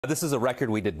This is a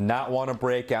record we did not want to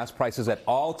break. Gas prices at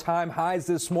all-time highs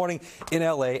this morning in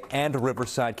L.A. and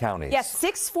Riverside counties. Yes,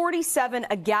 $6.47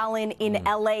 a gallon in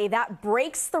L.A. That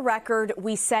breaks the record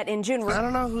we set in June. I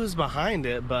don't know who's behind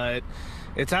it, but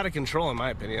it's out of control in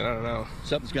my opinion. I don't know.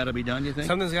 Something's got to be done, you think?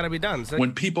 Something's got to be done.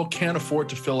 When people can't afford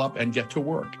to fill up and get to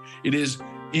work, it is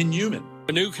inhuman.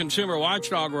 A new consumer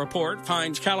watchdog report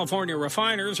finds California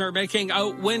refiners are making a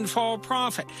windfall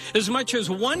profit, as much as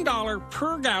 $1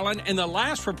 per gallon in the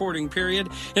last reporting period,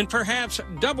 and perhaps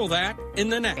double that in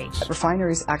the next.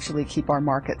 Refineries actually keep our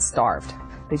market starved.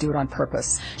 They do it on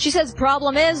purpose. She says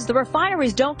problem is the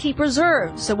refineries don't keep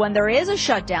reserves, so when there is a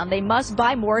shutdown, they must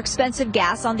buy more expensive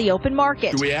gas on the open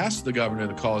market. We asked the governor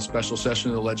to call a special session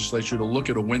of the legislature to look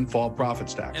at a windfall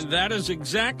profits tax. And that is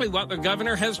exactly what the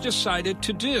governor has decided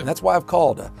to do. And that's why I've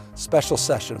called a special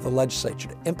session of the legislature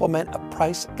to implement a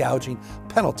price gouging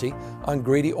penalty on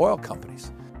greedy oil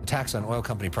companies. The tax on oil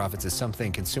company profits is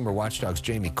something Consumer Watchdog's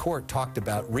Jamie Court talked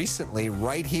about recently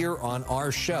right here on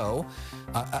our show.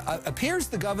 Appears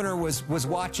the governor was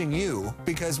watching you,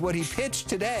 because what he pitched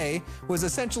today was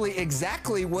essentially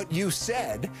exactly what you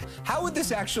said. How would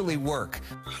this actually work?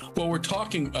 Well, we're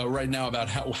talking right now about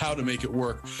how to make it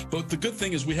work. But the good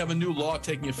thing is we have a new law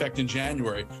taking effect in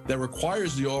January that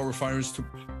requires the oil refiners to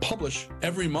publish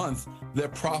every month their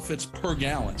profits per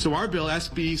gallon. So our bill,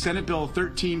 Senate Bill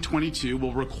 1322,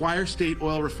 will require state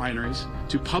oil refineries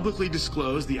to publicly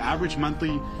disclose the average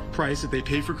monthly price that they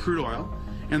pay for crude oil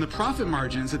and the profit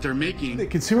margins that they're making. The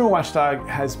Consumer Watchdog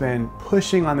has been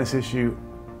pushing on this issue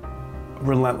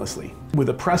relentlessly, with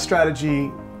a press strategy,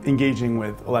 engaging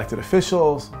with elected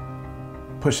officials,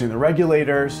 pushing the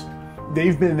regulators.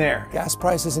 They've been there. Gas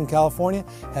prices in California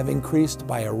have increased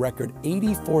by a record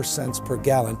 84 cents per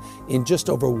gallon in just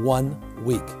over 1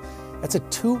 week. That's a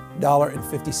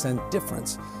 $2.50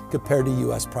 difference compared to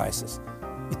U.S. prices.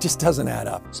 It just doesn't add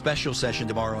up. Special session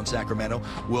tomorrow in Sacramento.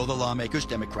 Will the lawmakers,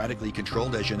 democratically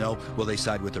controlled, as you know, will they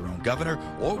side with their own governor,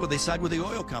 or will they side with the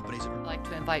oil companies? I'd like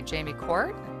to invite Jamie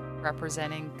Court,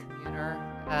 representing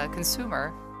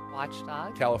Consumer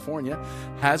Watchdog. California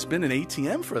has been an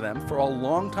ATM for them for a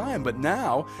long time, but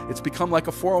now it's become like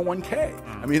a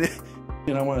 401k. I mean,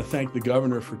 and I want to thank the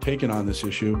governor for taking on this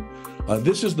issue.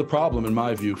 This is the problem, in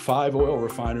my view. 5 oil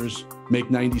refiners make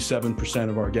 97%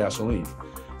 of our gasoline.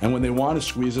 And when they want to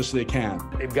squeeze us, they can.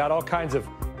 They've got all kinds of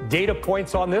data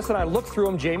points on this, and I looked through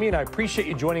them, Jamie, and I appreciate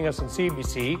you joining us on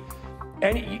CBC.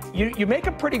 And you make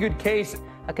a pretty good case.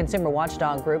 A consumer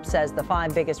watchdog group says the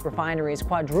 5 biggest refineries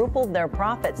quadrupled their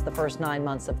profits the first 9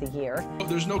 months of the year.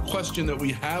 There's no question that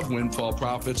we have windfall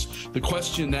profits. The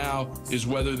question now is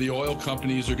whether the oil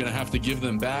companies are going to have to give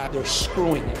them back. They're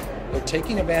screwing you. They're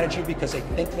taking advantage of you because they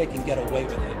think they can get away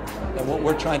with it. And what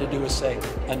we're trying to do is say,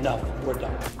 enough, we're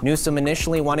done. Newsom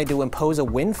initially wanted to impose a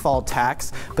windfall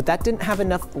tax, but that didn't have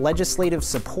enough legislative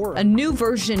support. A new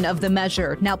version of the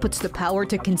measure now puts the power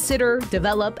to consider,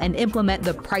 develop, and implement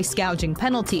the price gouging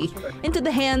penalty into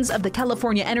the hands of the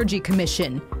California Energy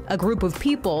Commission, a group of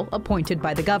people appointed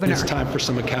by the governor. It's time for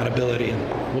some accountability,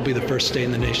 and we'll be the first state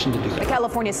in the nation to do that. The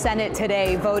California Senate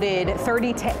today voted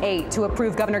 30-8 to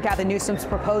approve Governor Gavin Newsom's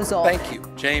proposal. Thank you,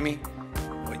 Jamie.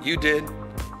 What you did,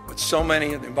 what so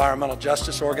many of the environmental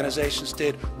justice organizations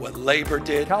did, what labor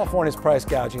did. California's price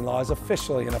gouging law is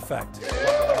officially in effect.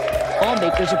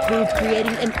 Lawmakers approved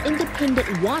creating an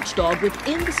independent watchdog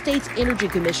within the state's Energy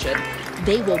Commission.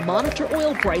 They will monitor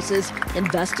oil prices,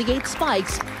 investigate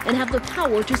spikes, and have the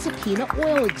power to subpoena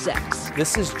oil execs.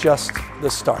 This is just the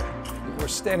start. We're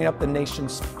standing up the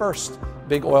nation's first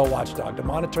big oil watchdog to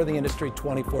monitor the industry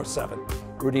 24/7,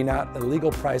 rooting out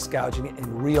illegal price gouging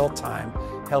in real time,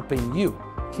 helping you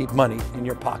keep money in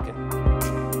your pocket.